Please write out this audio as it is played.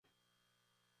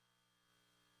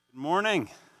Good morning.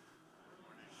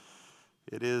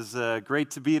 It is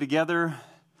great to be together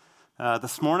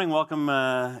this morning. Welcome,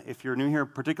 if you're new here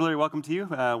particularly, welcome to you.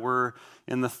 We're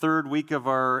in the third week of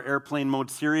our airplane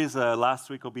mode series. Next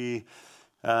week will be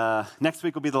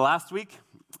the last week.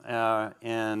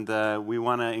 And we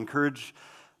want to encourage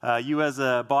you as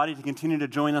a body to continue to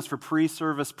join us for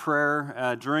pre-service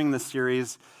prayer during this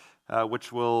series,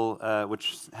 which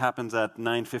happens at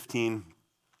 9:15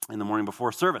 in the morning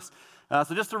before service.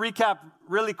 So just to recap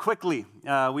really quickly,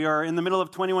 we are in the middle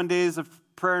of 21 days of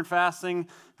prayer and fasting,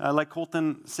 like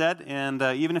Colton said, and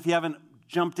even if you haven't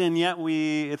jumped in yet,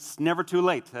 it's never too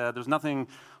late. There's nothing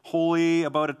holy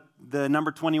about the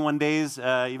number 21 days.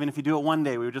 Even if you do it one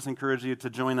day, we would just encourage you to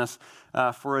join us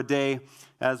for a day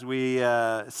as we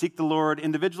seek the Lord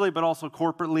individually, but also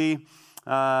corporately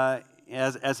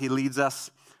as He leads us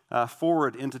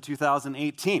forward into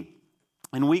 2018.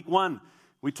 In week one,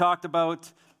 we talked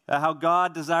about how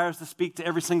God desires to speak to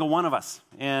every single one of us,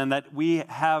 and that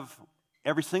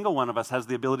every single one of us has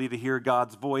the ability to hear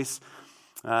God's voice,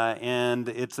 and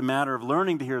it's a matter of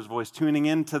learning to hear His voice, tuning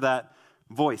into that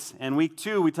voice. And week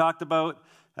two, we talked about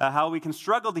how we can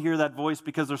struggle to hear that voice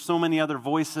because there's so many other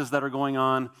voices that are going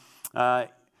on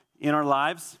in our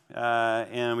lives,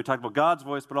 and we talked about God's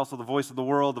voice, but also the voice of the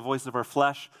world, the voice of our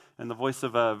flesh, and the voice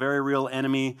of a very real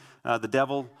enemy, the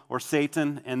devil or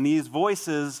Satan, and these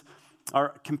voices are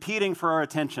competing for our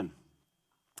attention.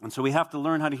 And so we have to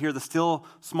learn how to hear the still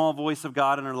small voice of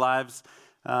God in our lives,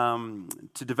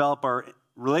 to develop our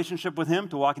relationship with Him,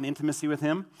 to walk in intimacy with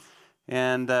Him,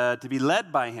 and to be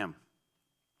led by Him.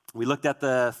 We looked at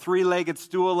the three-legged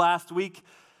stool last week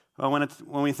when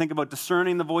we think about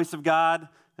discerning the voice of God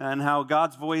and how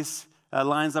God's voice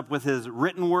lines up with His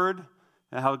written word,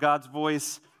 and how God's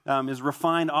voice is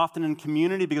refined often in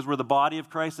community because we're the body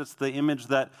of Christ. It's the image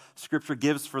that Scripture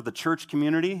gives for the church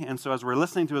community. And so as we're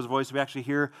listening to His voice, we actually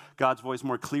hear God's voice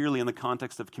more clearly in the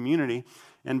context of community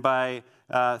and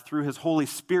through His Holy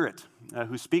Spirit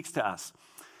who speaks to us.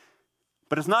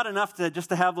 But it's not enough just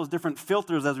to have those different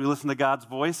filters as we listen to God's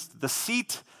voice. The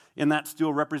seat in that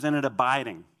stool represented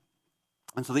abiding.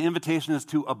 And so the invitation is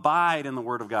to abide in the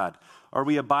Word of God. Are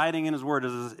we abiding in His Word?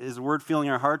 Is His Word filling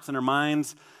our hearts and our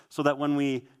minds so that when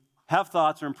we have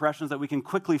thoughts or impressions that we can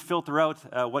quickly filter out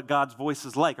what God's voice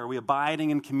is like? Are we abiding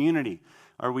in community?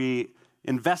 Are we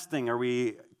investing? Are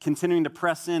we continuing to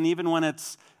press in even when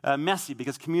it's messy?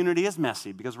 Because community is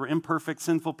messy, because we're imperfect,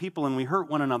 sinful people and we hurt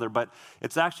one another. But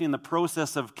it's actually in the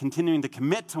process of continuing to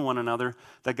commit to one another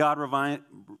that God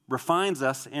refines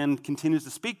us and continues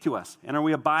to speak to us. And are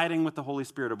we abiding with the Holy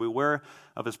Spirit? Are we aware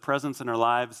of His presence in our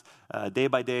lives day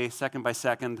by day, second by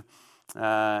second,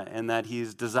 and that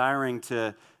He's desiring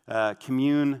to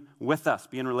commune with us,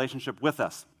 be in relationship with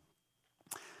us?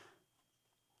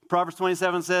 Proverbs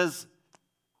 27 says,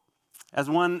 as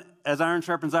iron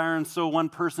sharpens iron, so one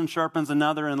person sharpens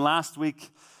another. And last week,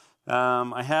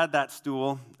 I had that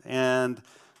stool, and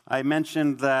I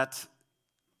mentioned that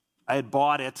I had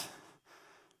bought it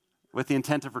with the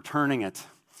intent of returning it.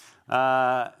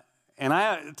 And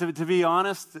to be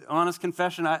honest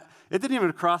confession, it didn't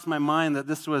even cross my mind that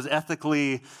this was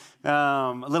ethically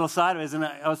a little sideways, and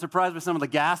I was surprised by some of the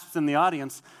gasps in the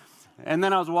audience. And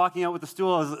then I was walking out with the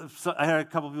stool. I had a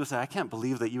couple of people say, "I can't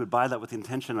believe that you would buy that with the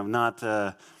intention of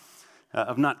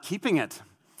not keeping it."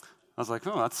 I was like,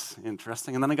 "Oh, that's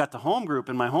interesting." And then I got to home group.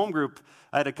 In my home group,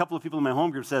 I had a couple of people in my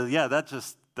home group say, "Yeah,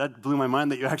 that blew my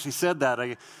mind that you actually said that.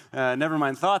 I never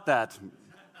mind thought that."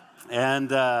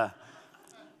 And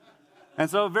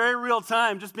so very real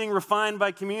time, just being refined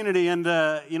by community, and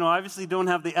obviously don't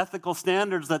have the ethical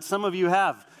standards that some of you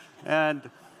have, and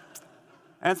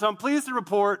so I'm pleased to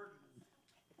report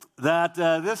that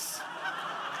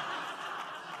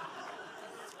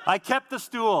I kept the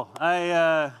stool.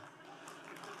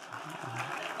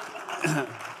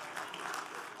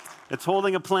 It's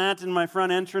holding a plant in my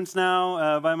front entrance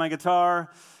now by my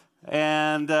guitar,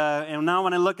 and now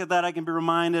when I look at that, I can be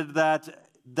reminded that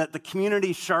the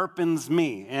community sharpens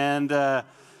me, and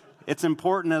it's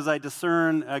important as I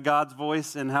discern God's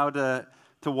voice and how to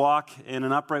walk in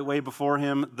an upright way before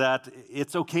Him, that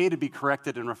it's okay to be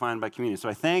corrected and refined by community. So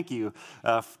I thank you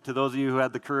to those of you who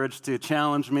had the courage to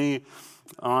challenge me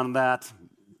on that.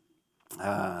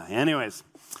 Anyways,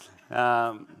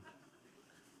 I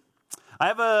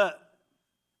have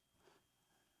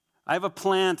a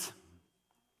plant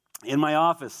in my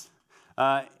office,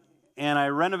 and I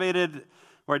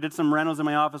did some renos in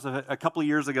my office a couple of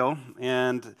years ago,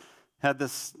 and had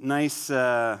this nice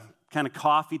kind of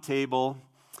coffee table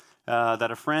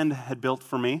that a friend had built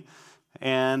for me,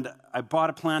 and I bought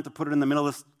a plant to put it in the middle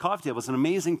of this coffee table. It's an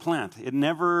amazing plant. It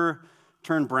never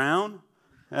turned brown.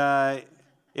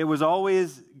 It was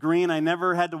always green. I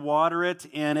never had to water it.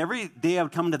 And every day I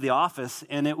would come to the office,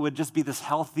 and it would just be this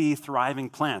healthy, thriving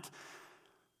plant.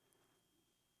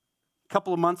 A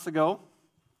couple of months ago,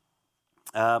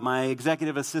 my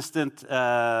executive assistant,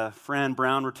 Fran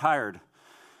Brown, retired.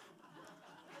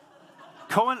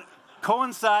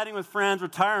 Coinciding with Fran's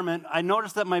retirement, I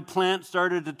noticed that my plant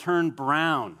started to turn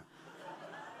brown.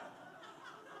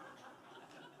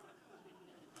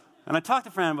 And I talked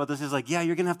to Fran about this. He's like, yeah,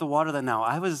 you're going to have to water that now.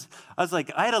 I was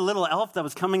like, I had a little elf that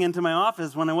was coming into my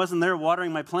office when I wasn't there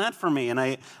watering my plant for me, and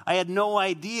I had no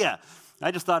idea.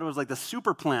 I just thought it was like the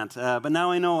super plant, but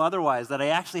now I know otherwise, that I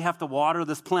actually have to water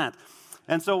this plant.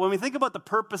 And so when we think about the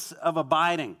purpose of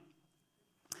abiding,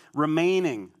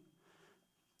 remaining,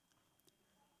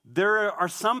 there are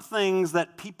some things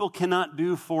that people cannot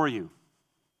do for you.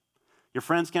 Your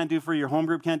friends can't do for you, your home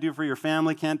group can't do for you, your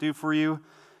family can't do for you.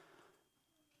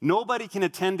 Nobody can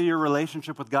attend to your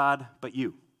relationship with God but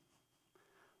you.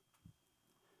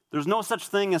 There's no such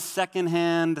thing as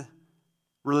secondhand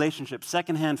relationship,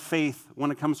 secondhand faith when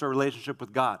it comes to a relationship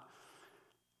with God.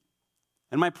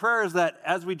 And my prayer is that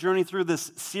as we journey through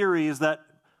this series, that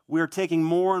we are taking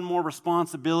more and more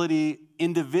responsibility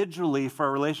individually for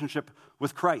our relationship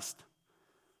with Christ.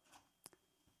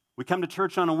 We come to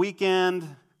church on a weekend,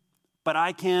 but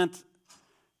I can't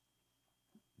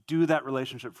do that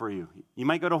relationship for you. You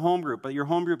might go to home group, but your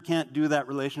home group can't do that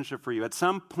relationship for you. At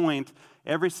some point,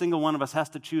 every single one of us has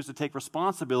to choose to take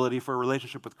responsibility for a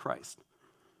relationship with Christ.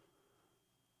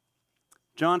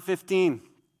 John 15,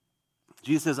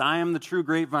 Jesus says, I am the true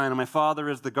grapevine, and my Father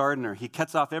is the gardener. He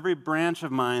cuts off every branch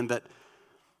of mine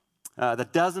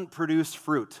that doesn't produce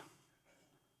fruit.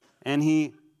 And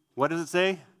he, what does it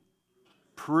say?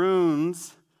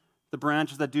 Prunes the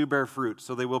branches that do bear fruit,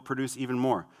 so they will produce even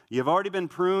more. You have already been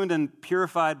pruned and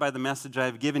purified by the message I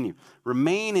have given you.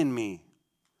 Remain in me,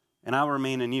 and I will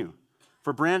remain in you.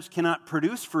 For a branch cannot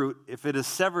produce fruit if it is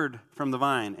severed from the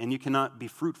vine, and you cannot be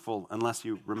fruitful unless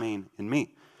you remain in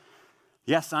me.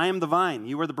 Yes, I am the vine,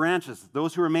 you are the branches.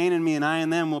 Those who remain in me and I in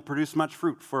them will produce much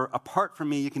fruit. For apart from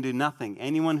me you can do nothing.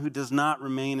 Anyone who does not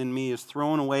remain in me is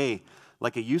thrown away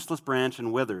like a useless branch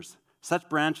and withers. Such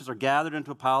branches are gathered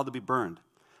into a pile to be burned.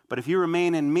 But if you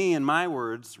remain in me and my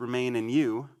words remain in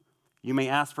you, you may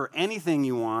ask for anything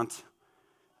you want,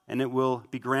 and it will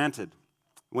be granted.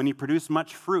 When you produce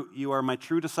much fruit, you are my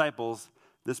true disciples.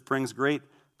 This brings great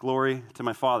glory to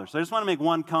my Father. So I just want to make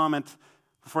one comment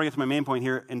before I get to my main point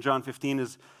here in John 15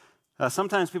 is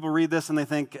sometimes people read this and they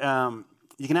think,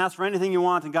 you can ask for anything you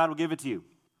want and God will give it to you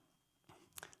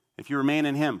if you remain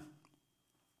in Him.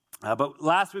 But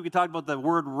last week we talked about the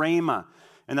word rhema,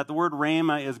 and that the word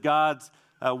rhema is God's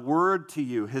word to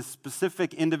you, His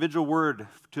specific individual word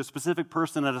to a specific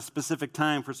person at a specific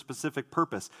time for a specific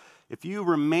purpose. If you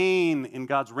remain in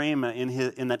God's rhema,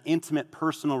 in that intimate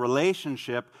personal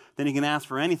relationship, then you can ask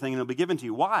for anything and it'll be given to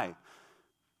you. Why?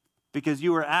 Because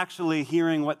you are actually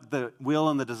hearing what the will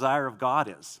and the desire of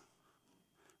God is.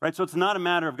 Right? So it's not a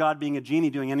matter of God being a genie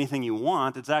doing anything you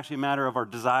want. It's actually a matter of our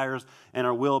desires and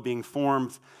our will being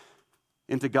formed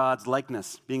into God's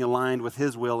likeness, being aligned with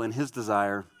His will and His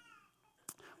desire.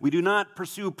 We do not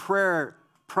pursue prayer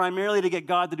primarily to get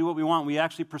God to do what we want. We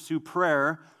actually pursue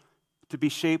prayer to be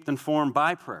shaped and formed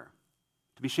by prayer,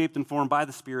 to be shaped and formed by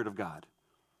the Spirit of God.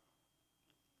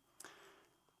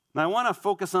 Now, I want to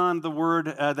focus on the word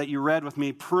that you read with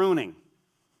me, pruning.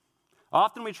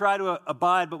 Often we try to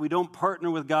abide, but we don't partner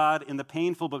with God in the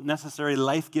painful but necessary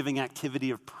life-giving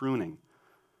activity of pruning.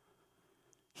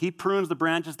 He prunes the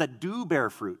branches that do bear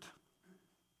fruit,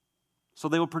 so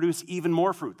they will produce even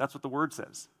more fruit. That's what the word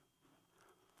says.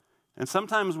 And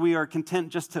sometimes we are content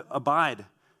just to abide,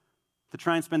 to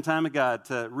try and spend time with God,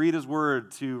 to read His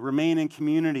word, to remain in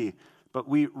community, but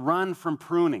we run from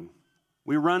pruning.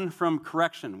 We run from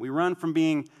correction. We run from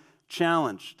being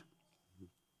challenged.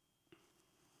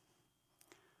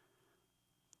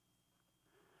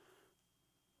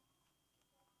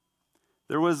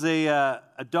 There was a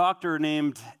doctor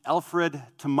named Alfred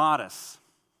Tomatis.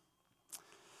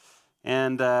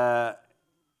 And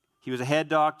he was a head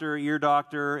doctor, ear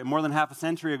doctor. And more than half a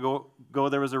century ago,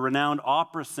 there was a renowned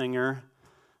opera singer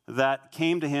that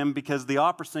came to him because the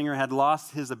opera singer had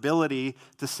lost his ability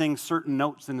to sing certain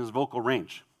notes in his vocal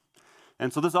range.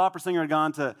 And so this opera singer had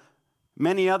gone to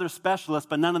many other specialists,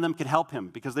 but none of them could help him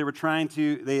because they were trying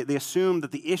to, they assumed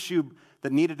that the issue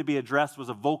that needed to be addressed was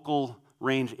a vocal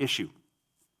range issue.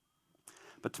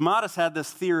 But Tomatis had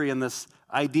this theory and this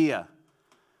idea.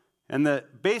 And the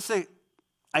basic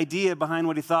idea behind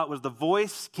what he thought was the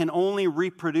voice can only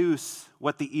reproduce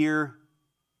what the ear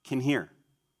can hear.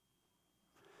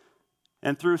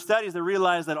 And through studies, they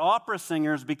realized that opera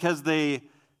singers, because they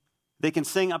can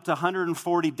sing up to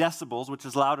 140 decibels, which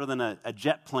is louder than a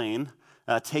jet plane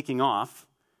taking off,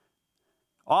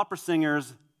 opera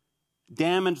singers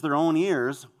damage their own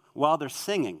ears while they're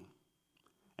singing.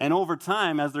 And over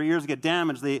time, as their ears get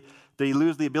damaged, they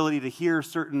lose the ability to hear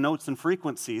certain notes and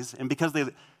frequencies. And because they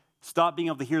stop being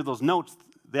able to hear those notes,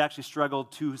 they actually struggle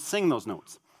to sing those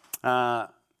notes. I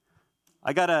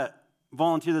got a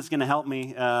volunteer that's going to help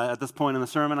me at this point in the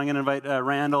sermon. I'm going to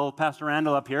invite Pastor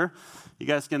Randall up here. You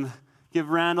guys can give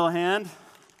Randall a hand.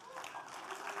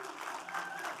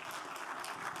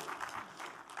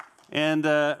 And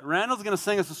Randall's going to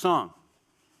sing us a song.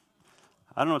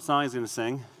 I don't know what song he's going to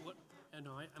sing.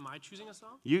 Am I choosing a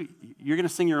song? You're going to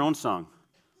sing your own song.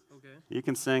 Okay. You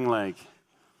can sing like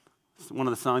one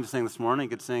of the songs you sang this morning. You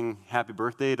could sing "Happy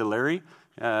Birthday" to Larry.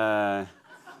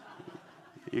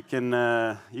 You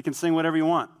can sing whatever you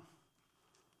want.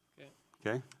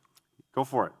 Okay. Go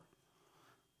for it.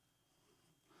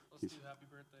 Let's do "Happy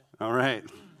Birthday." All right.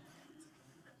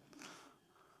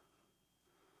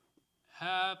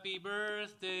 Happy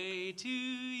birthday to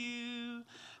you.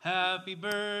 Happy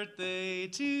birthday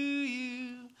to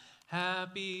you.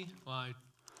 Bad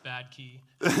key.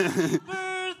 Happy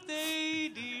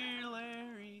birthday, dear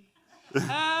Larry.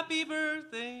 Happy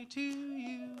birthday to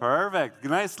you. Perfect.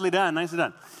 Nicely done. Nicely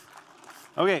done.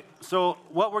 Okay, so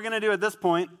what we're going to do at this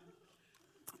point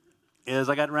is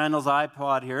I got Randall's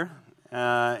iPod here,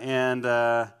 and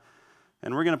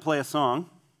we're going to play a song,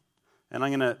 and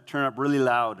I'm going to turn it up really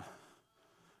loud.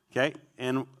 Okay,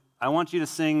 and I want you to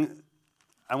sing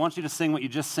what you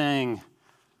just sang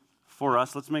for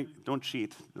us. Don't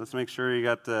cheat. Let's make sure you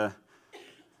got the,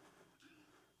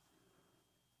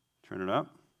 turn it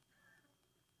up.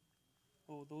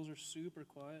 Oh, those are super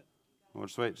quiet. Oh,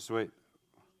 just wait.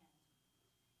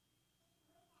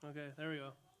 Okay, there we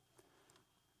go.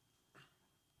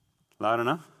 Loud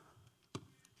enough?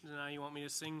 Now you want me to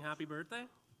sing "Happy Birthday"?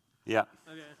 Yeah.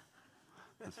 Okay.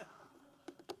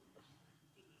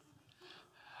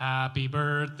 Happy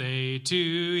birthday to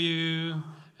you.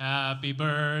 Happy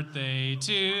birthday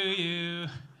to you.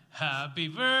 Happy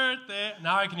birthday.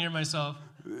 Now I can hear myself.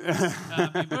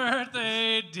 Happy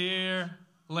birthday, dear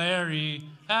Larry.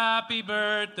 Happy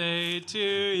birthday to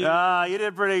you. You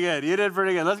did pretty good.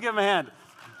 Let's give him a hand.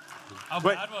 How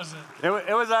bad was it?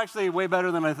 It was actually way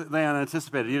better than I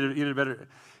anticipated. You did better.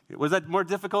 Was that more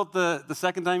difficult the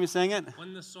second time you sang it?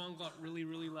 When the song got really,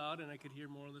 really loud and I could hear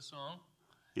more of the song,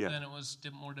 then it was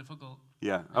more difficult.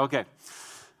 Yeah, okay.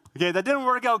 Okay, that didn't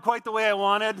work out quite the way I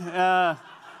wanted.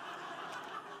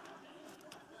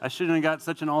 I shouldn't have got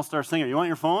such an all-star singer. You want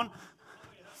your phone?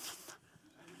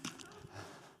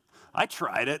 I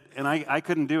tried it, and I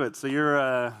couldn't do it, so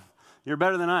you're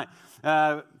better than I.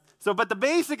 But the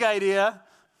basic idea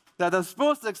that I was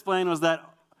supposed to explain was that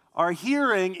our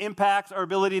hearing impacts our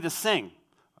ability to sing.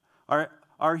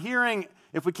 Our hearing,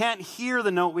 if we can't hear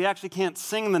the note, we actually can't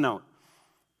sing the note.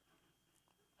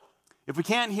 If we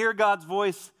can't hear God's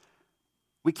voice,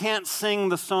 we can't sing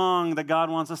the song that God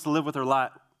wants us to live with our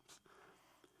lives.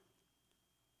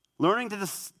 Learning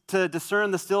to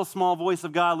discern the still small voice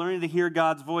of God, learning to hear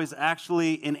God's voice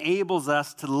actually enables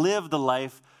us to live the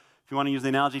life, if you want to use the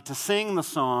analogy, to sing the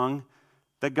song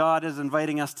that God is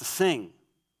inviting us to sing.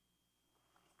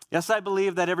 Yes, I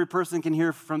believe that every person can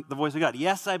hear from the voice of God.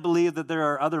 Yes, I believe that there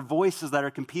are other voices that are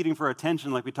competing for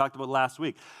attention, like we talked about last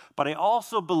week. But I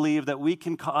also believe that we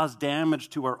can cause damage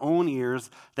to our own ears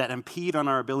that impede on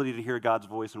our ability to hear God's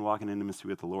voice and walk in intimacy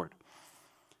with the Lord.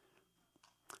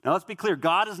 Now, let's be clear.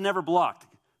 God is never blocked.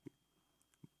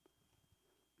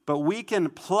 But we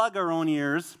can plug our own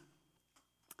ears,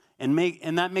 and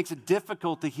that makes it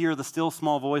difficult to hear the still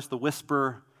small voice, the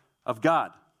whisper of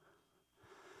God.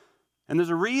 And there's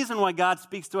a reason why God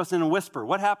speaks to us in a whisper.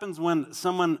 What happens when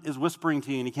someone is whispering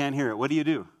to you and you can't hear it? What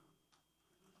do?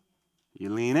 You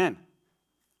lean in.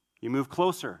 You move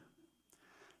closer.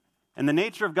 And the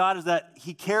nature of God is that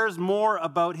He cares more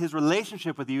about His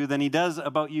relationship with you than He does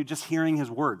about you just hearing His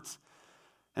words.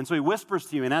 And so He whispers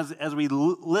to you. And as we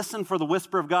listen for the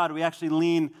whisper of God, we actually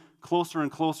lean closer and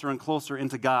closer and closer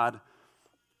into God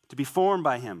to be formed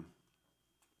by Him.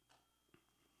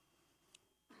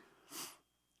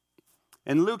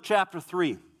 In Luke chapter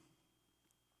 3,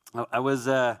 I was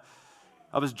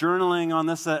journaling on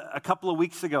this a couple of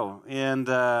weeks ago, and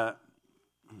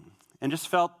just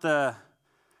felt the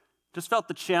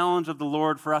challenge of the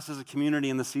Lord for us as a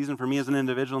community in this season, for me as an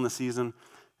individual in this season.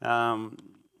 And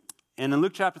in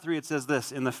Luke chapter 3, it says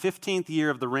this: in the 15th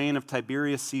year of the reign of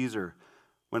Tiberius Caesar,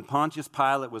 when Pontius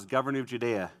Pilate was governor of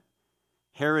Judea,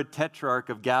 Herod tetrarch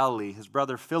of Galilee, his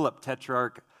brother Philip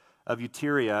tetrarch of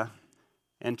Iturea,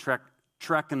 and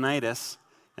Trachonitis,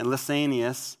 and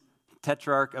Lysanias,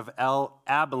 tetrarch of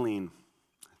Abilene.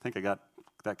 I think I got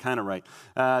that kind of right.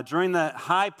 During the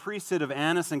high priesthood of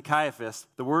Annas and Caiaphas,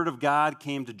 the word of God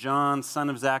came to John, son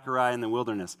of Zechariah, in the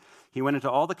wilderness. He went into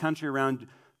all the country around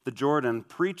the Jordan,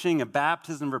 preaching a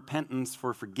baptism of repentance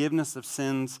for forgiveness of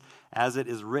sins, as it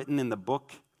is written in the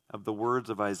book of the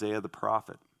words of Isaiah the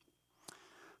prophet. So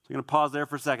I'm going to pause there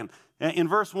for a second. In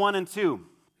verse 1 and 2,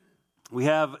 we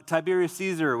have Tiberius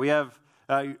Caesar. We have,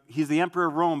 he's the emperor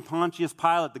of Rome, Pontius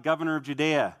Pilate, the governor of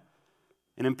Judea,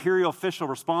 an imperial official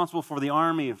responsible for the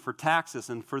army, for taxes,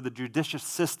 and for the judicial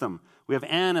system. We have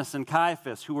Annas and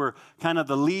Caiaphas, who were kind of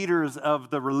the leaders of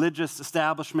the religious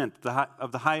establishment,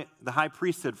 of the high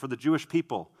priesthood for the Jewish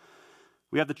people.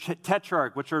 We have the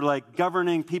tetrarch, which are like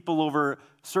governing people over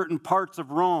certain parts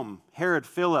of Rome: Herod,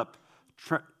 Philip,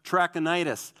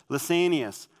 Trachonitis,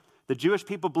 Lysanias. The Jewish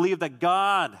people believed that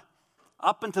God,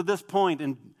 up until this point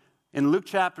in Luke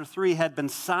chapter 3, had been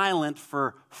silent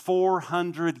for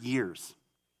 400 years.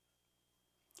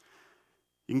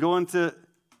 You can go into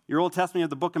your Old Testament, you have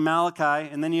the book of Malachi,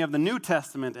 and then you have the New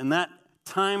Testament, and that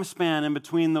time span in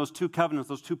between those two covenants,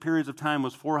 those two periods of time,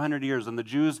 was 400 years, and the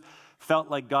Jews felt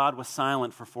like God was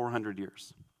silent for 400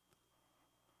 years.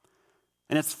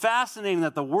 And it's fascinating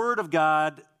that the Word of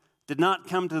God did not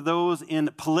come to those in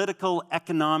political,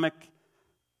 economic,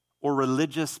 or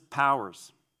religious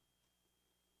powers.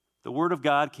 The Word of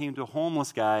God came to a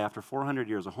homeless guy after 400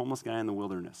 years, a homeless guy in the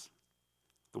wilderness.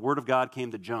 The Word of God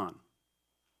came to John.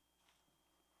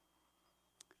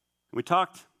 We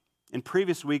talked in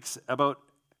previous weeks about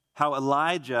how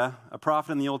Elijah, a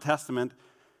prophet in the Old Testament,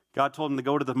 God told him to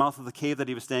go to the mouth of the cave that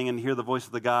he was staying in and hear the voice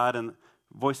of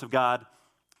God.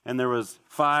 And there was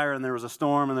fire, and there was a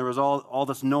storm, and there was all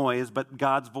this noise, but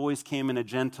God's voice came in a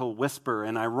gentle whisper.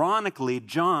 And ironically,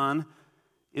 John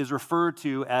is referred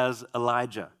to as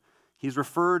Elijah. He's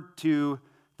referred to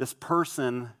this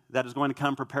person that is going to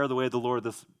come prepare the way of the Lord,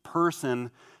 this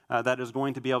person that is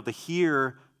going to be able to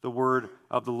hear the word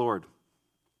of the Lord.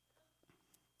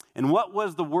 And what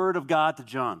was the word of God to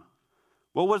John?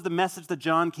 What was the message that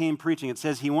John came preaching? It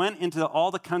says he went into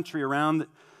all the country around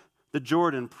the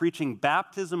Jordan preaching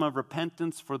baptism of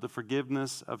repentance for the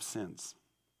forgiveness of sins.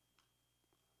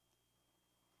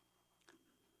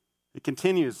 It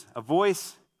continues, a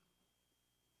voice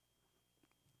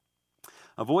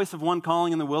of one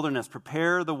calling in the wilderness,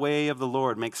 prepare the way of the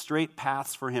Lord, make straight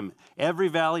paths for him. Every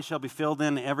valley shall be filled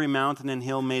in, every mountain and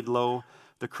hill made low.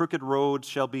 The crooked roads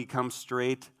shall become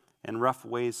straight, and rough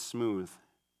ways smooth.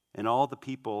 And all the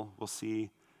people will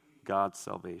see God's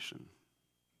salvation.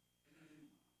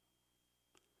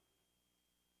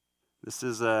 This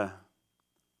is a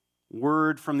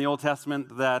word from the Old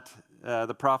Testament that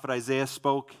the prophet Isaiah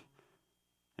spoke,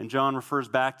 and John refers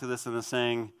back to this in the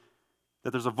saying, that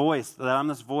there's a voice, that I'm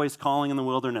this voice calling in the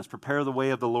wilderness, prepare the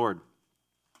way of the Lord.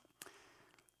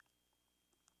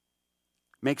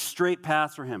 Make straight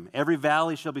paths for him. Every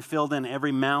valley shall be filled in,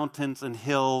 every mountains and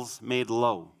hills made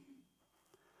low.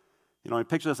 You know, when I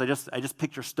picture this, I just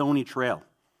picture Stony Trail.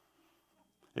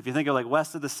 If you think of like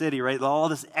west of the city, right, all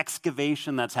this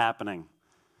excavation that's happening,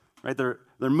 right? They're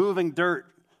moving dirt.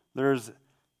 There's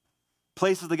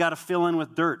places they got to fill in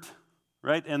with dirt.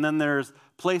 Right? And then there's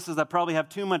places that probably have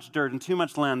too much dirt and too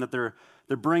much land that they're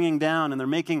bringing down, and they're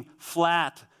making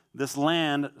flat this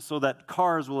land so that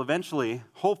cars will eventually,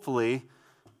 hopefully,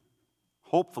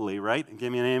 right?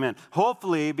 Give me an amen.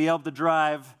 Hopefully be able to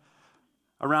drive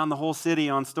around the whole city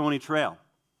on Stony Trail.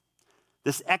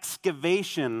 This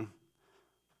excavation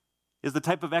is the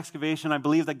type of excavation I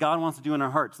believe that God wants to do in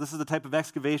our hearts. This is the type of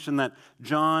excavation that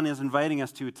John is inviting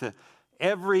us to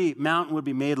every mountain would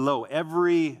be made low,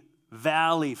 every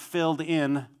valley filled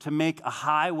in to make a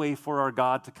highway for our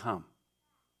God to come.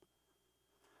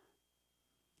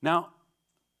 Now,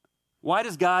 why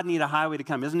does God need a highway to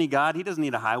come? Isn't he God? He doesn't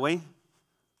need a highway.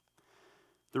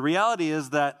 The reality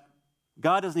is that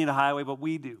God doesn't need a highway, but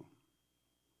we do.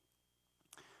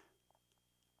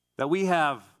 That we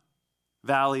have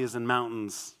valleys and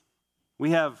mountains.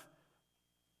 We have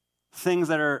things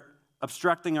that are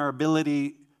obstructing our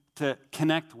ability to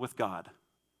connect with God.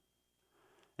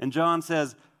 And John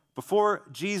says, before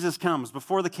Jesus comes,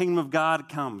 before the kingdom of God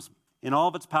comes, in all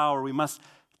of its power, we must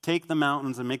take the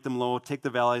mountains and make them low, take the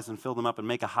valleys and fill them up, and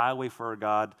make a highway for our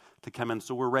God to come in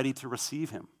so we're ready to receive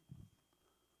him.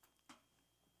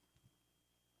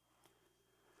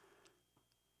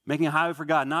 Making a highway for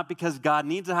God, not because God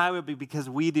needs a highway, but because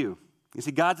we do. You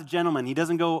see, God's a gentleman. He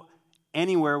doesn't go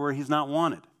anywhere where he's not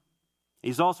wanted.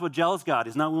 He's also a jealous God.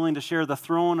 He's not willing to share the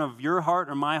throne of your heart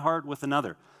or my heart with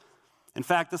another. In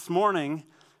fact, this morning,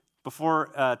 Before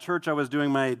church, I was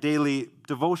doing my daily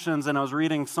devotions, and I was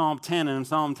reading Psalm 10, and in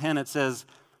Psalm 10 it says,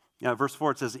 verse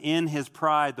 4, it says, "In his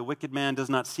pride the wicked man does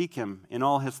not seek him. In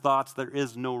all his thoughts there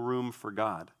is no room for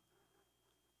God."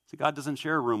 See, God doesn't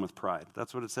share a room with pride.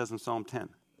 That's what it says in Psalm 10.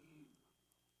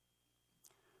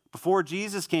 Before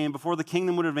Jesus came, before the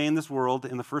kingdom would invade this world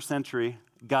in the first century,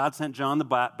 God sent John the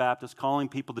Baptist calling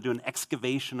people to do an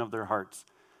excavation of their hearts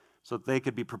so that they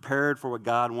could be prepared for what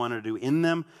God wanted to do in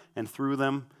them and through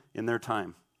them in their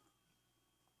time.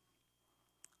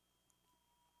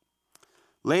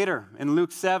 Later, in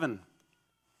Luke 7,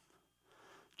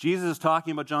 Jesus is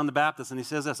talking about John the Baptist, and he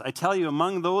says this, "I tell you,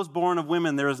 among those born of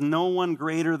women, there is no one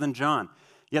greater than John.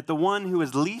 Yet the one who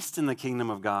is least in the kingdom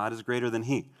of God is greater than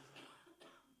he."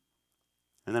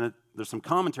 And then there's some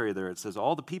commentary there. It says,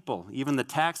 all the people, even the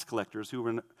tax collectors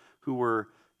who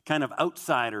were kind of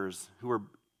outsiders, who were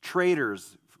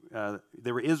traitors,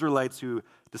 they were Israelites who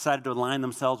decided to align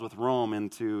themselves with Rome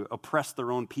and to oppress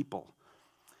their own people.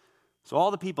 So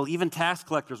all the people, even tax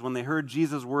collectors, when they heard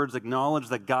Jesus' words, acknowledged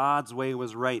that God's way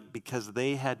was right because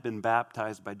they had been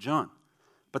baptized by John.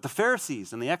 But the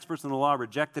Pharisees and the experts in the law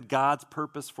rejected God's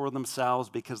purpose for themselves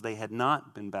because they had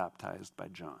not been baptized by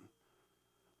John.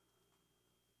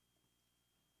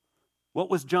 What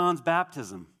was John's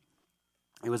baptism?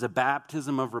 It was a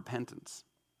baptism of repentance.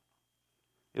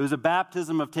 It was a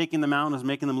baptism of taking the mountains,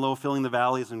 making them low, filling the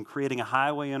valleys, and creating a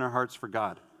highway in our hearts for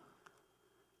God.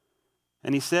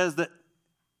 And he says that,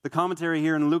 the commentary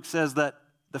here in Luke says that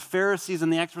the Pharisees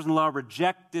and the experts in the law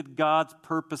rejected God's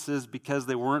purposes because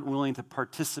they weren't willing to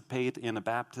participate in a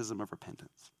baptism of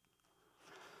repentance.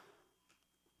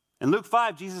 In Luke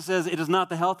 5, Jesus says, "It is not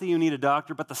the healthy who need a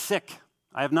doctor, but the sick.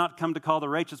 I have not come to call the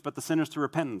righteous, but the sinners to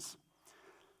repentance."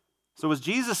 So is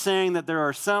Jesus saying that there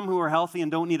are some who are healthy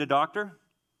and don't need a doctor?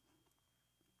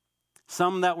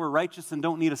 Some that were righteous and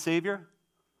don't need a Savior?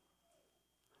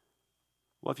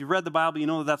 Well, if you've read the Bible, you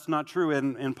know that that's not true.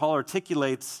 And Paul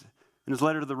articulates in his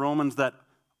letter to the Romans that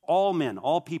all men,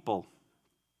 all people,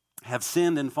 have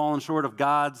sinned and fallen short of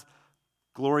God's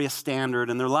glorious standard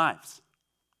in their lives.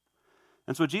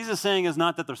 And so what Jesus is saying is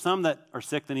not that there's some that are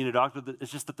sick that need a doctor.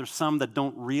 It's just that there's some that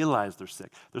don't realize they're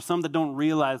sick. There's some that don't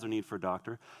realize their need for a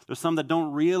doctor. There's some that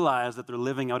don't realize that they're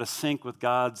living out of sync with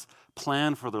God's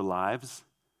plan for their lives.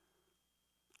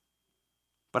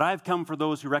 But I've come for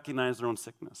those who recognize their own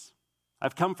sickness.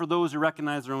 I've come for those who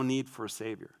recognize their own need for a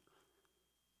Savior.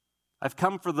 I've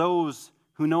come for those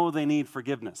who know they need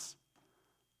forgiveness.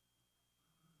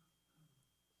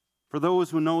 For those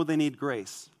who know they need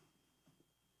grace.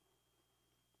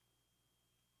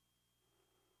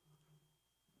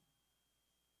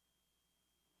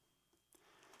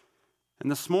 And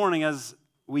this morning, as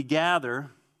we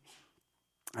gather,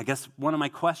 I guess one of my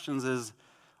questions is,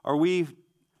 are we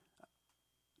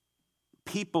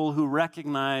people who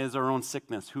recognize our own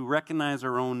sickness, who recognize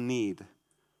our own need,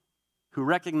 who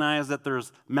recognize that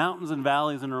there's mountains and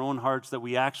valleys in our own hearts that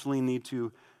we actually need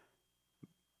to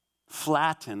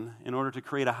flatten in order to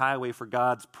create a highway for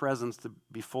God's presence to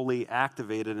be fully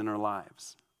activated in our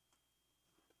lives?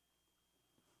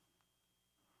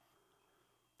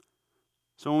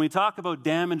 So when we talk about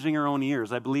damaging our own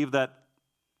ears, I believe that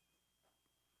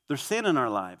there's sin in our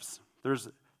lives. There's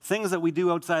things that we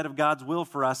do outside of God's will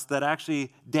for us that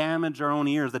actually damage our own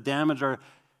ears, that damage our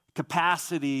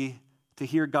capacity to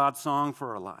hear God's song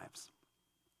for our lives.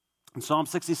 In Psalm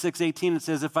 66:18, it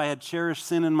says, "If I had cherished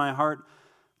sin in my heart,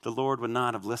 the Lord would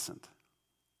not have listened."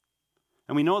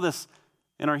 And we know this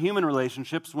in our human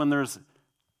relationships. When there's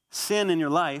sin in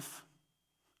your life,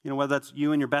 whether that's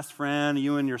you and your best friend,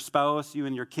 you and your spouse, you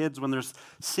and your kids, when there's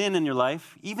sin in your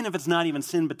life, even if it's not even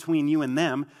sin between you and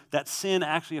them, that sin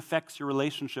actually affects your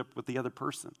relationship with the other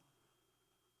person.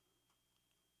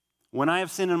 When I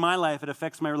have sin in my life, it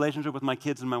affects my relationship with my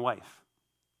kids and my wife.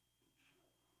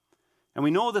 And we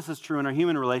know this is true in our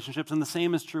human relationships, and the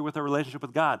same is true with our relationship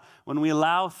with God. When we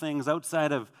allow things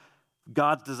outside of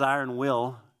God's desire and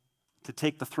will to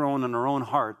take the throne in our own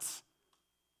hearts,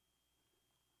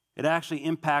 it actually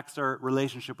impacts our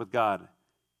relationship with God.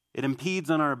 It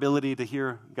impedes on our ability to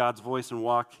hear God's voice and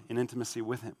walk in intimacy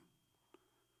with Him.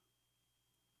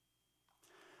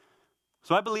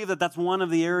 So I believe that that's one of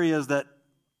the areas that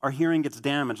our hearing gets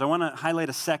damaged. I want to highlight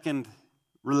a second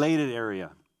related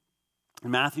area.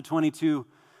 In Matthew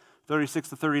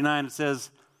 22:36-39, it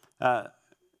says,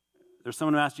 there's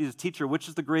someone who asked Jesus, "Teacher, which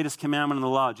is the greatest commandment in the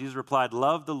law?" Jesus replied,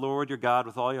 "Love the Lord your God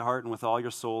with all your heart and with all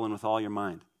your soul and with all your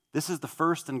mind. This is the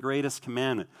first and greatest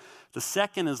commandment. The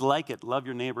second is like it, love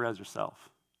your neighbor as yourself."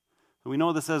 So we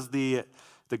know this as the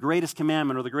greatest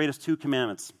commandment, or the greatest two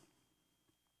commandments.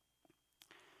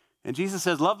 And Jesus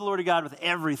says, love the Lord your God with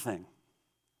everything.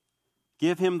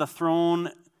 Give him the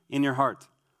throne in your heart.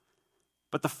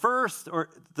 But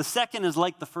the second is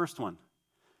like the first one.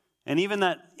 And even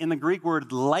that in the Greek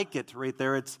word, like it right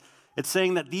there, it's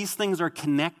saying that these things are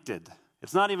connected.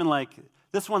 It's not even like,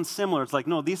 this one's similar. It's like,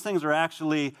 no, these things are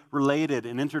actually related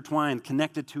and intertwined,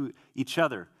 connected to each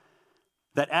other.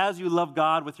 That as you love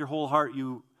God with your whole heart,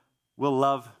 you will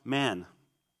love man.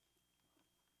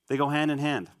 They go hand in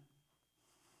hand.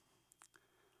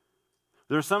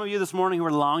 There are some of you this morning who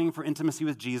are longing for intimacy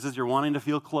with Jesus. You're wanting to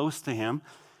feel close to him,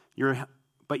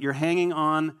 but you're hanging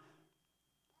on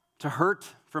to hurt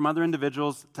from other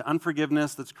individuals, to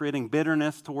unforgiveness that's creating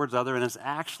bitterness towards others, and it's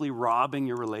actually robbing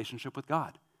your relationship with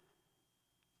God.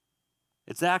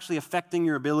 It's actually affecting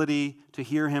your ability to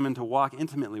hear him and to walk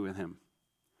intimately with him.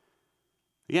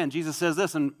 Again, Jesus says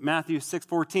this in Matthew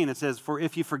 6:14. It says, "For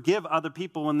if you forgive other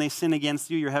people when they sin against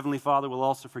you, your heavenly Father will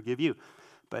also forgive you.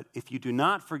 But if you do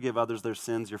not forgive others their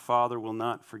sins, your Father will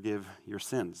not forgive your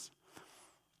sins."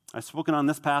 I've spoken on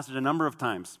this passage a number of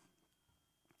times.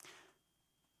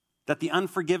 That the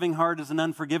unforgiving heart is an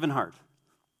unforgiven heart.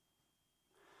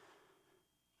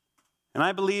 And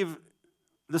I believe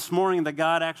this morning that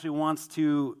God actually wants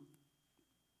to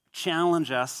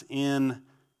challenge us in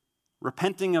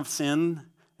repenting of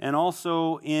sin and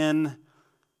also in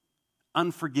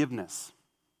unforgiveness.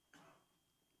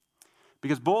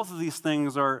 Because both of these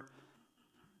things are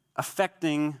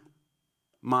affecting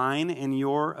mine and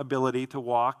your ability to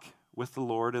walk with the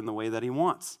Lord in the way that he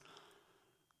wants.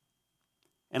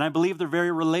 And I believe they're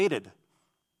very related.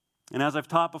 And as I've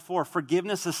taught before,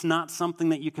 forgiveness is not something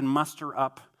that you can muster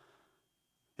up.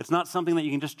 It's not something that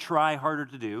you can just try harder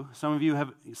to do. Some of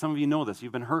you know this.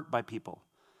 You've been hurt by people.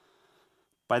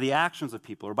 By the actions of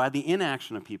people or by the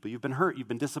inaction of people. You've been hurt, you've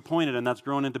been disappointed, and that's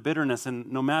grown into bitterness. And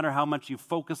no matter how much you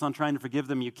focus on trying to forgive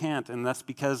them, you can't. And that's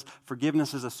because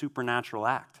forgiveness is a supernatural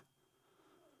act.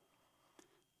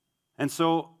 And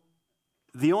so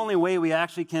the only way we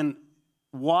actually can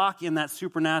walk in that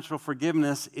supernatural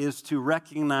forgiveness is to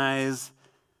recognize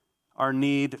our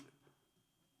need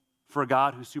for a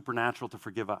God who's supernatural to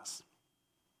forgive us.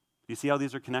 Do you see how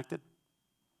these are connected?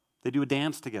 They do a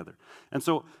dance together. And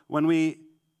so when we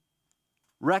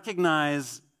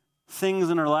recognize things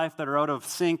in our life that are out of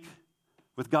sync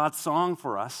with God's song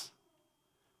for us,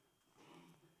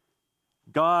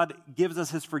 God gives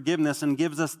us his forgiveness and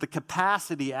gives us the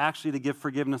capacity actually to give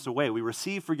forgiveness away. We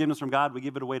receive forgiveness from God, we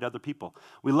give it away to other people.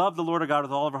 We love the Lord our God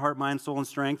with all of our heart, mind, soul, and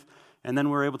strength, and then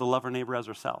we're able to love our neighbor as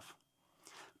ourselves.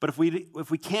 But if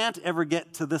we can't ever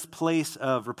get to this place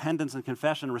of repentance and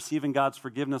confession, receiving God's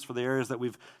forgiveness for the areas that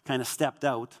we've kind of stepped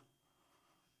out,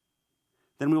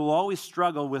 then we will always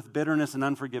struggle with bitterness and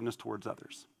unforgiveness towards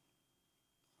others.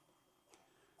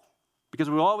 Because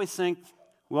we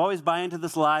always buy into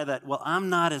this lie that, well, I'm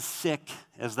not as sick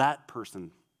as that person.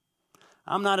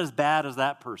 I'm not as bad as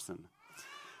that person.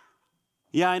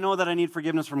 Yeah, I know that I need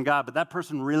forgiveness from God, but that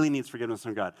person really needs forgiveness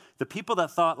from God. The people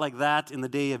that thought like that in the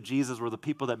day of Jesus were the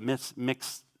people that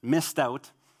missed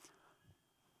out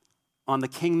on the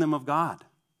kingdom of God.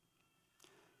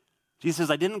 Jesus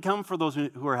says, I didn't come for those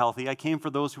who are healthy. I came for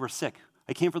those who are sick.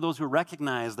 I came for those who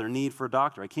recognize their need for a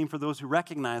doctor. I came for those who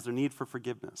recognize their need for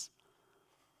forgiveness.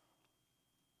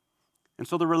 And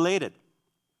so they're related.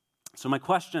 So my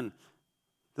question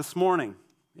this morning,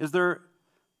 is there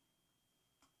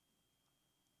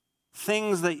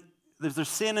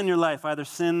sin in your life, either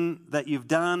sin that you've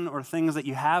done or things that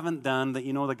you haven't done that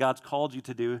you know that God's called you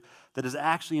to do that is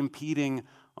actually impeding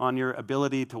on your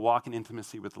ability to walk in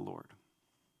intimacy with the Lord?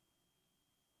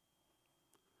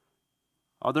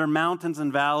 Are there mountains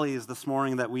and valleys this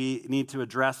morning that we need to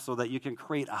address so that you can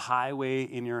create a highway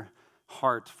in your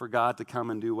heart for God to come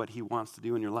and do what he wants to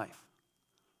do in your life?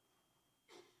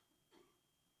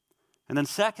 And then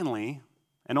secondly,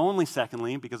 and only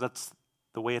secondly, because that's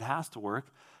the way it has to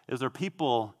work, is there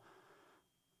people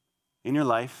in your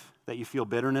life that you feel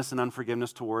bitterness and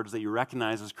unforgiveness towards that you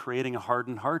recognize is creating a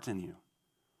hardened heart in you?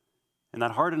 And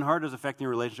that hardened heart is affecting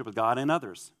your relationship with God and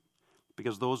others,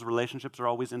 because those relationships are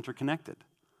always interconnected.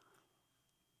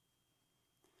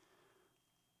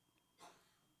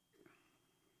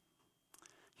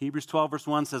 Hebrews 12 verse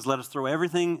 1 says, let us throw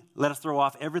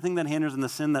off everything that hinders and the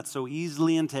sin that so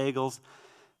easily entangles,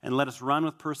 and let us run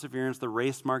with perseverance the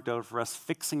race marked out for us,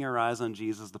 fixing our eyes on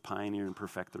Jesus, the pioneer and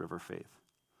perfecter of our faith.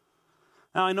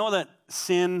 Now, I know that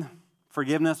sin,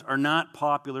 forgiveness are not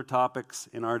popular topics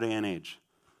in our day and age.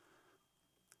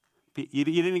 You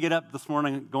didn't get up this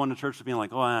morning going to church being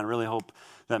like, oh, I really hope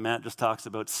that Matt just talks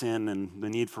about sin and the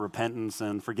need for repentance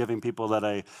and forgiving people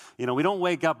that we don't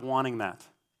wake up wanting that.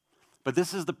 But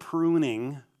this is the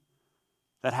pruning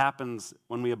that happens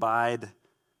when we abide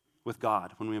with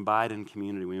God, when we abide in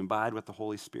community, we abide with the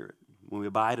Holy Spirit, when we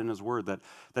abide in His Word,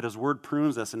 that His Word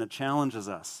prunes us and it challenges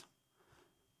us.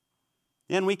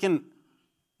 And we can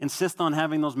insist on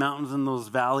having those mountains and those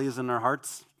valleys in our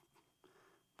hearts.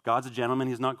 God's a gentleman.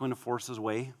 He's not going to force His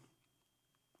way.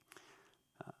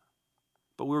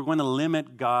 But we're going to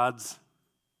limit God's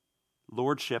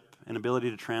lordship and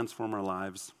ability to transform our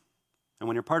lives. And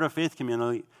when you're part of a faith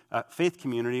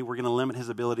community, we're going to limit His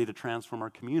ability to transform our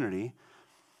community.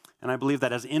 And I believe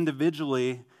that as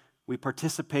individually we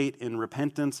participate in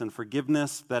repentance and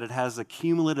forgiveness, that it has a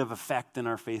cumulative effect in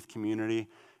our faith community.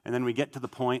 And then we get to the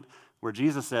point where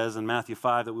Jesus says in Matthew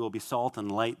 5 that we will be salt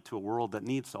and light to a world that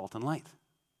needs salt and light.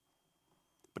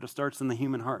 But it starts in the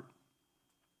human heart.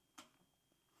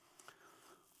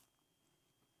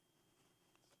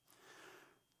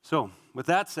 So, with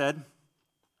that said,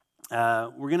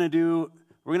 we're going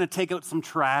to take out some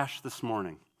trash this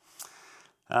morning.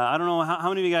 I don't know, how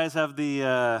many of you guys have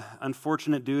the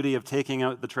unfortunate duty of taking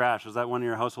out the trash? Is that one of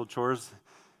your household chores?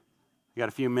 You got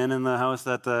a few men in the house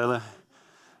that, the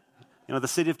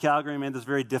city of Calgary made this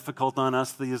very difficult on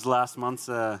us these last months.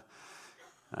 I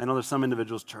know there's some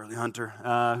individuals, Charlie Hunter,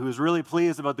 who was really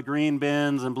pleased about the green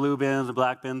bins and blue bins and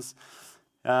black bins.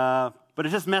 But it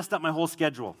just messed up my whole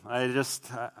schedule. I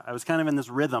was kind of in this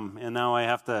rhythm, and now I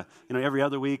have to, every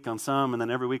other week on some, and then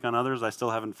every week on others. I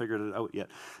still haven't figured it out yet.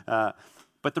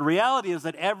 But the reality is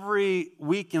that every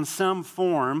week in some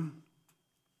form,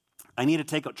 I need to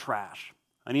take out trash.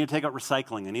 I need to take out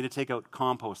recycling. I need to take out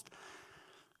compost.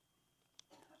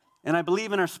 And I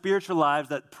believe in our spiritual lives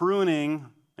that pruning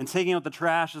and taking out the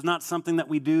trash is not something that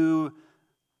we do,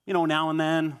 now and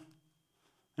then.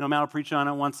 Matt will preach on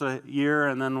it once a year,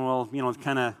 and then we'll,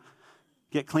 kind of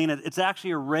get clean. It's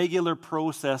actually a regular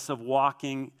process of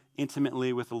walking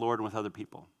intimately with the Lord and with other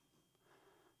people.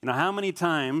 How many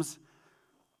times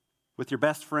with your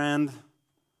best friend,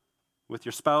 with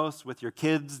your spouse, with your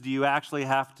kids, do you actually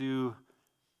have to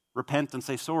repent and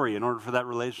say sorry in order for that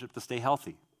relationship to stay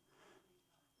healthy?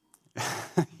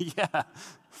 Yeah,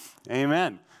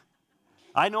 amen.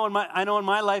 I know in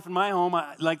my life, in my home,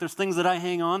 there's things that I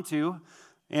hang on to.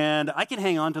 And I can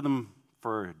hang on to them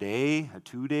for a day,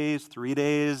 2 days, 3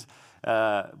 days.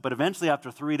 But eventually, after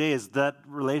 3 days, that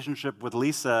relationship with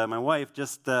Lisa, my wife,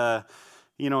 just, it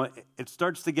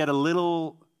starts to get a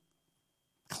little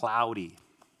cloudy.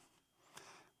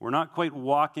 We're not quite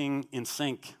walking in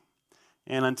sync.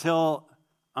 And until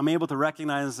I'm able to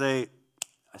recognize and say,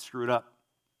 I screwed up,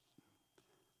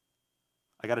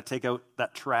 I got to take out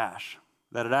that trash,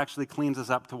 that it actually cleans us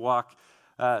up to walk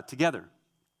together.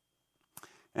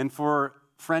 And for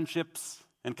friendships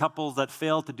and couples that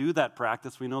fail to do that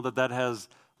practice, we know that has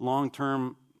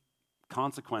long-term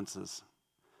consequences.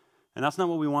 And that's not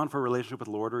what we want for a relationship with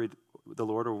the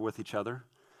Lord or with each other.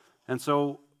 And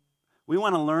so we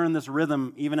want to learn this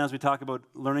rhythm, even as we talk about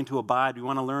learning to abide. We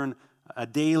want to learn a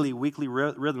daily, weekly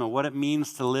rhythm of what it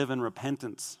means to live in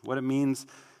repentance, what it means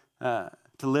to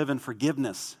live in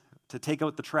forgiveness, to take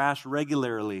out the trash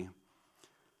regularly.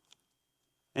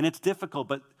 And it's difficult,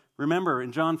 but remember,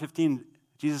 in John 15,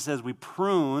 Jesus says we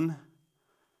prune.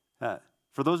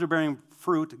 For those who are bearing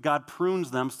fruit, God prunes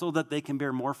them so that they can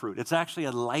bear more fruit. It's actually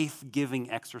a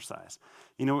life-giving exercise.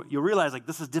 You'll realize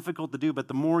this is difficult to do, but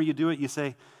the more you do it, you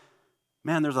say,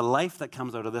 man, there's a life that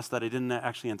comes out of this that I didn't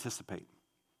actually anticipate.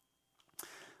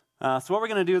 So what we're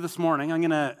going to do this morning, I'm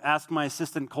going to ask my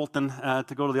assistant, Colton,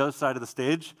 to go to the other side of the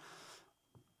stage.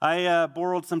 I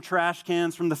borrowed some trash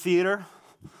cans from the theater.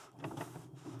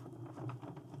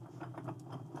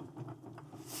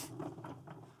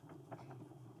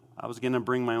 I was going to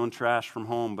bring my own trash from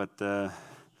home, but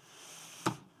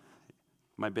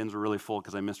my bins were really full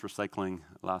because I missed recycling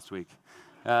last week.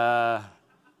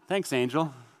 Thanks,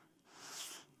 Angel.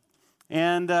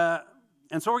 And so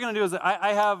what we're going to do is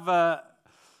I have,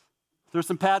 there's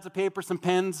some pads of paper, some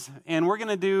pens, and we're going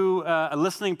to do a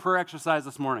listening prayer exercise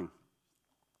this morning.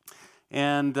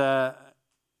 And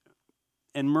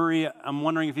Murray, I'm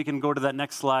wondering if you can go to that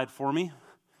next slide for me.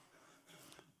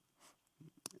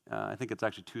 I think it's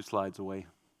actually 2 slides away.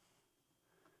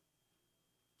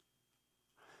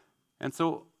 And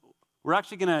so we're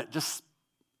actually going to just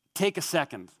take a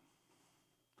second.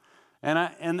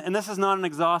 And this is not an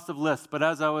exhaustive list, but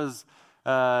as I was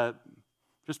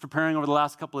just preparing over the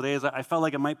last couple of days, I felt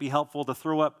like it might be helpful to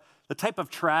throw up the type of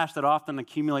trash that often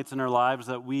accumulates in our lives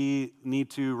that we need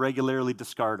to regularly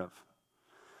discard of.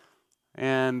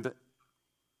 And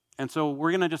so we're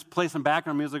going to just play some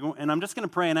background music, and I'm just going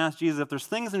to pray and ask Jesus, if there's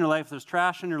things in your life, there's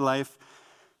trash in your life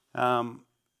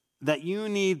that you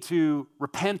need to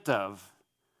repent of,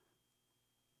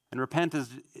 And repent is,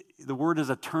 the word is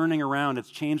a turning around, it's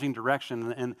changing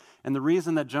direction. And the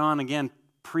reason that John, again,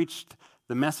 preached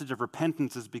the message of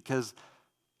repentance is because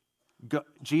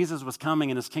Jesus was coming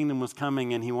and his kingdom was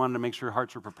coming, and he wanted to make sure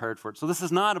hearts were prepared for it. So this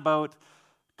is not about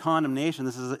condemnation.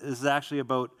 This is actually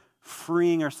about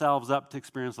freeing ourselves up to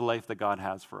experience the life that God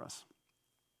has for us.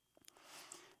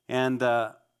 And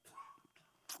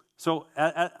so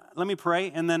let me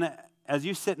pray, and then as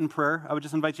you sit in prayer, I would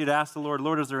just invite you to ask the Lord,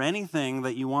 Lord, is there anything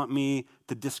that you want me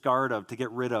to discard of, to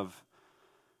get rid of?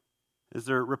 Is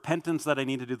there repentance that I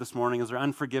need to do this morning? Is there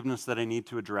unforgiveness that I need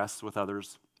to address with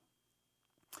others?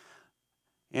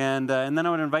 And then I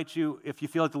would invite you, if you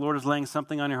feel like the Lord is laying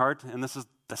something on your heart, and this is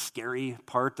the scary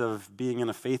part of being in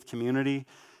a faith community,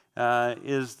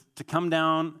 is to come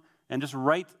down and just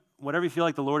write whatever you feel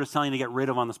like the Lord is telling you to get rid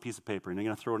of on this piece of paper, and you're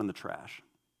going to throw it in the trash.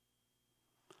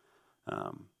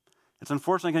 It's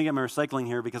unfortunately going to get my recycling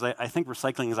here because I think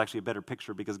recycling is actually a better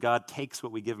picture because God takes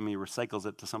what we give him, he recycles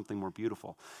it to something more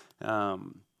beautiful.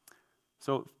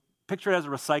 So picture it as a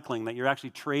recycling, that you're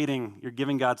actually trading, you're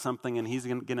giving God something, and he's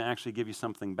going to actually give you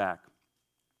something back.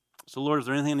 So Lord, is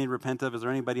there anything I need to repent of? Is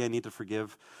there anybody I need to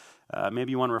forgive?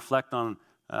 Maybe you want to reflect on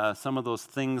some of those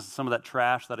things, some of that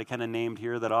trash that I kind of named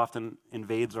here that often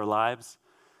invades our lives,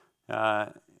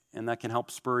 and that can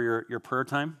help spur your prayer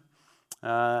time.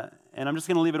 And I'm just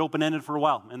going to leave it open-ended for a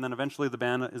while, and then eventually the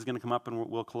band is going to come up and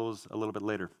we'll close a little bit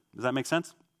later. Does that make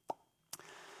sense?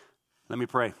 Let me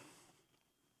pray.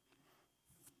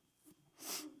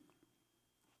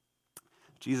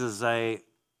 Jesus, I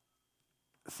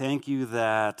thank you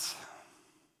that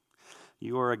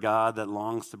you are a God that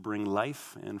longs to bring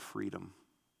life and freedom.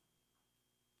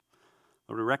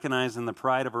 Lord, we recognize in the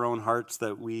pride of our own hearts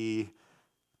that we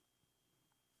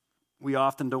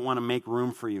often don't want to make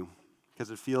room for you because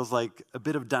it feels like a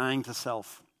bit of dying to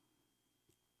self.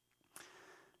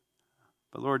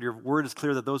 But Lord, your word is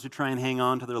clear that those who try and hang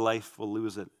on to their life will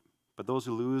lose it. But those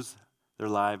who lose their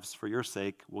lives for your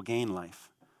sake will gain life.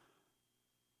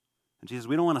 And Jesus,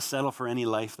 we don't want to settle for any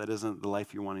life that isn't the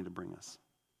life you're wanting to bring us.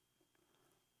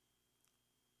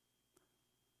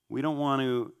 We don't want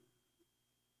to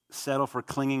settle for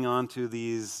clinging on to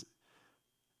these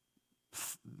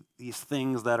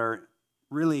things that are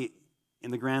really, in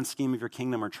the grand scheme of your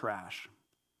kingdom, are trash,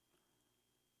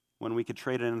 when we could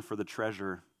trade it in for the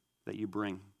treasure that you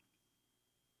bring.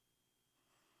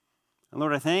 And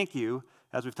Lord, I thank you,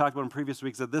 as we've talked about in previous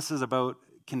weeks, that this is about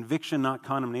conviction, not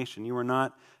condemnation. You are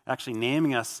not actually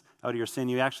naming us out of your sin.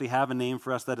 You actually have a name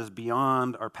for us that is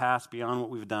beyond our past, beyond what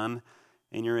we've done,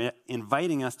 and you're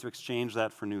inviting us to exchange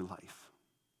that for new life.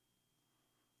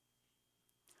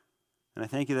 And I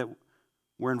thank you that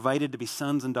we're invited to be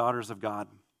sons and daughters of God.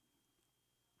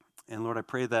 And Lord, I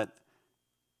pray that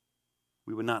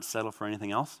we would not settle for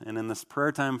anything else. And in this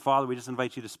prayer time, Father, we just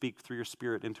invite you to speak through your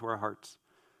Spirit into our hearts.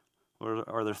 Lord,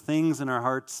 are there things in our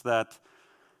hearts that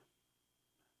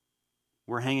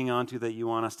we're hanging on to that you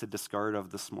want us to discard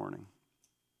of this morning?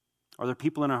 Are there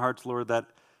people in our hearts, Lord, that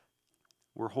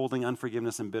we're holding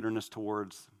unforgiveness and bitterness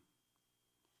towards?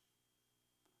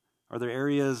 Are there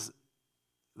areas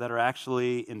that are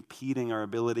actually impeding our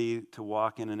ability to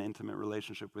walk in an intimate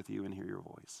relationship with you and hear your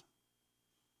voice?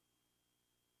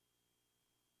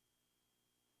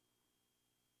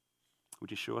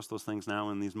 Would you show us those things now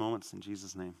in these moments? In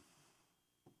Jesus' name.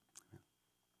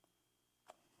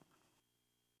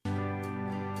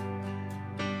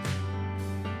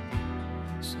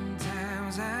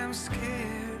 Sometimes I'm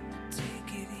scared to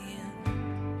take it in.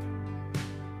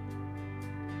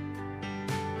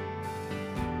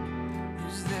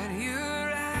 Is that you're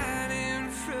right in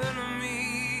front of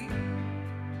me?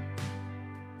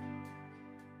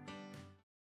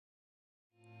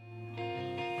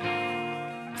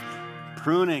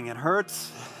 Pruning, it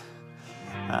hurts,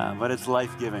 but it's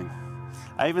life-giving.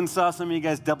 I even saw some of you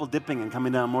guys double dipping and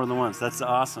coming down more than once. That's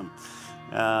awesome.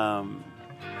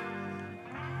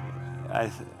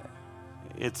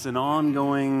 It's an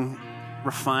ongoing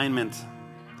refinement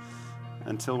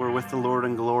until we're with the Lord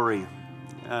in glory.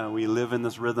 We live in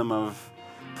this rhythm of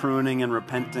pruning and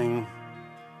repenting,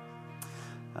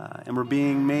 and we're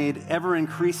being made ever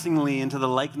increasingly into the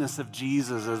likeness of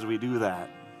Jesus as we do that.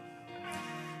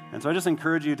 And so I just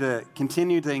encourage you to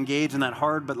continue to engage in that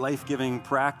hard but life-giving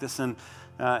practice, and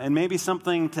maybe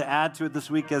something to add to it this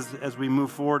week as we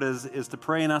move forward is to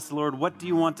pray and ask the Lord, what do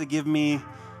you want to give me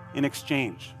in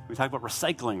exchange? We talk about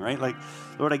recycling, right? Like,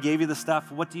 Lord, I gave you the stuff.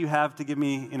 What do you have to give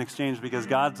me in exchange? Because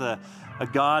God's a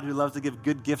God who loves to give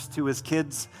good gifts to his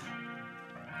kids.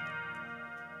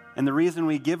 And the reason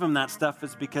we give him that stuff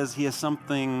is because he has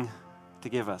something to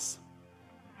give us.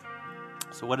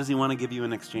 So what does he want to give you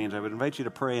in exchange? I would invite you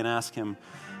to pray and ask him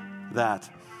that.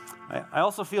 I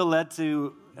also feel led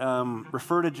to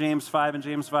refer to James 5. In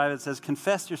James 5, it says,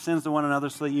 confess your sins to one another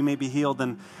so that you may be healed.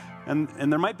 And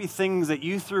there might be things that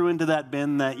you threw into that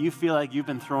bin that you feel like you've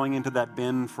been throwing into that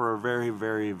bin for a very,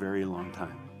 very, very long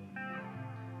time.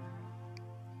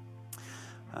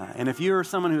 And if you're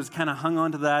someone who's kind of hung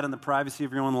on to that in the privacy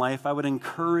of your own life, I would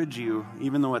encourage you,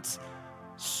 even though it's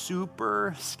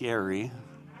super scary,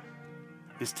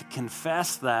 is to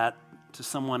confess that to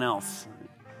someone else.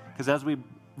 Because as we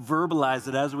verbalize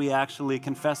it, as we actually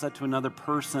confess that to another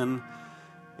person,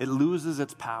 it loses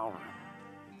its power.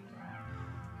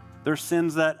 There's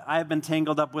sins that I've been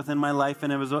tangled up with in my life,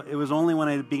 and it was only when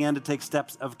I began to take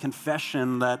steps of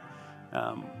confession that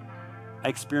I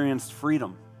experienced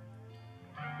freedom.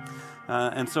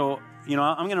 And so,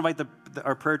 I'm going to invite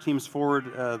our prayer teams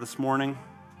forward this morning.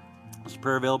 There's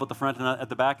prayer available at the front and at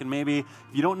the back. And maybe if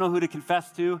you don't know who to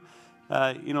confess to,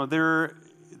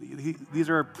 these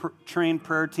are a trained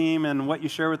prayer team, and what you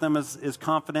share with them is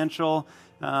confidential.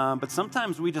 But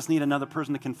sometimes we just need another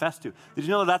person to confess to. Did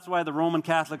you know that's why the Roman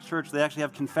Catholic Church, they actually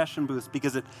have confession booths?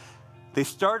 Because they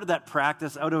started that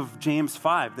practice out of James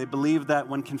 5. They believe that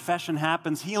when confession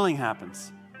happens, healing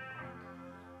happens.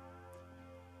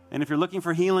 And if you're looking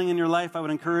for healing in your life, I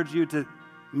would encourage you to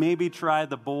maybe try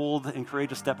the bold and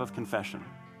courageous step of confession.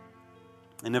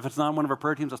 And if it's not one of our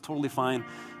prayer teams, that's totally fine.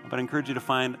 But I encourage you to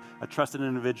find a trusted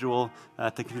individual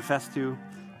to confess to.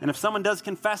 And if someone does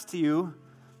confess to you,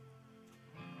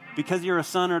 because you're a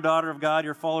son or daughter of God,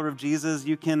 you're a follower of Jesus,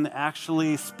 you can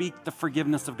actually speak the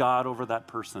forgiveness of God over that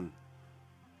person.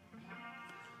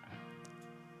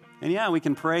 And yeah, we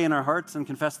can pray in our hearts and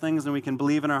confess things, and we can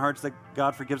believe in our hearts that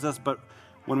God forgives us, but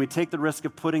when we take the risk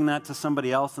of putting that to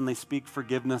somebody else and they speak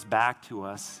forgiveness back to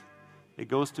us, it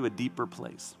goes to a deeper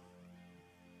place.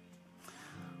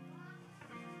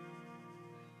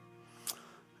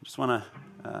 I just want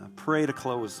to pray to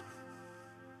close.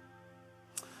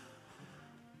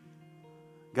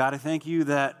 God, I thank you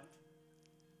that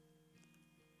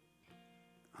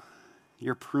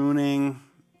your pruning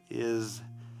is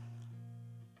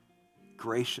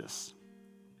gracious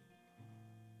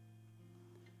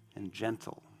and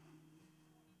gentle.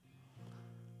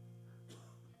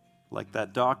 Like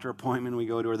that doctor appointment we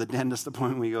go to or the dentist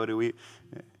appointment we go to,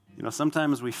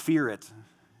 sometimes we fear it.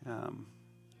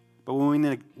 But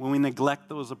when we neglect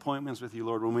those appointments with you,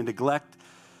 Lord, when we neglect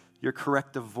your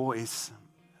corrective voice,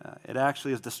 it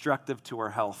actually is destructive to our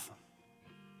health.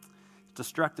 It's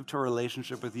destructive to our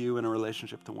relationship with you and a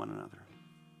relationship to one another.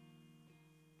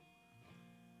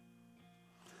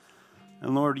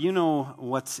 And Lord, you know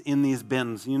what's in these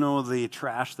bins. You know the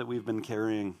trash that we've been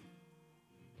carrying.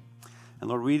 And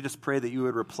Lord, we just pray that you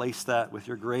would replace that with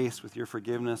your grace, with your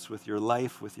forgiveness, with your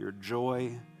life, with your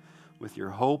joy, with your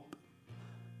hope,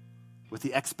 with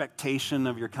the expectation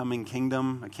of your coming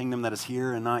kingdom, a kingdom that is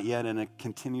here and not yet, and it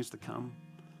continues to come.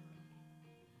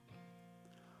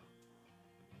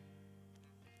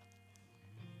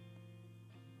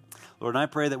 Lord, and I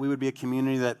pray that we would be a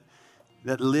community that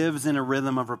lives in a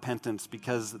rhythm of repentance,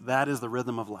 because that is the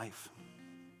rhythm of life.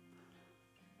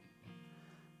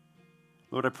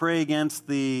 Lord, I pray against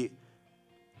the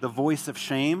voice of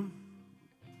shame.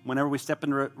 Whenever we step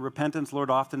into repentance, Lord,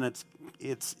 often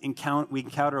we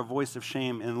encounter a voice of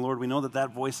shame, and Lord, we know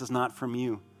that voice is not from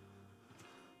you.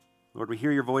 Lord, we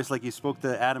hear your voice like you spoke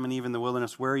to Adam and Eve in the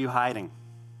wilderness. Where are you hiding?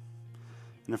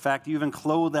 And in fact, you even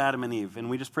clothed Adam and Eve, and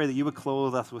we just pray that you would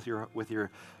clothe us with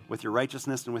your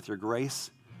righteousness and with your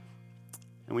grace.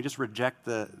 And we just reject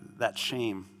that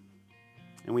shame,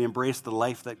 and we embrace the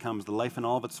life that comes, the life in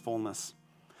all of its fullness.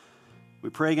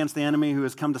 We pray against the enemy who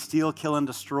has come to steal, kill, and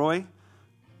destroy.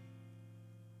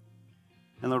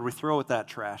 And Lord, we throw at that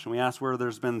trash, and we ask where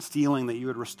there's been stealing that you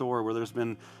would restore, where there's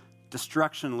been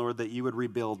destruction, Lord, that you would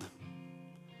rebuild,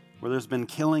 where there's been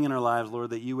killing in our lives,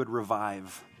 Lord, that you would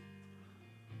revive,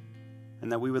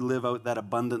 and that we would live out that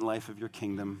abundant life of your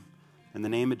kingdom. In the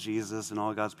name of Jesus, and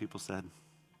all God's people said.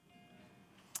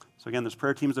 So again, there's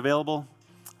prayer teams available.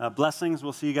 Blessings.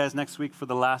 We'll see you guys next week for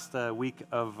the last week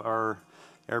of our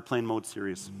Airplane Mode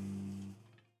series.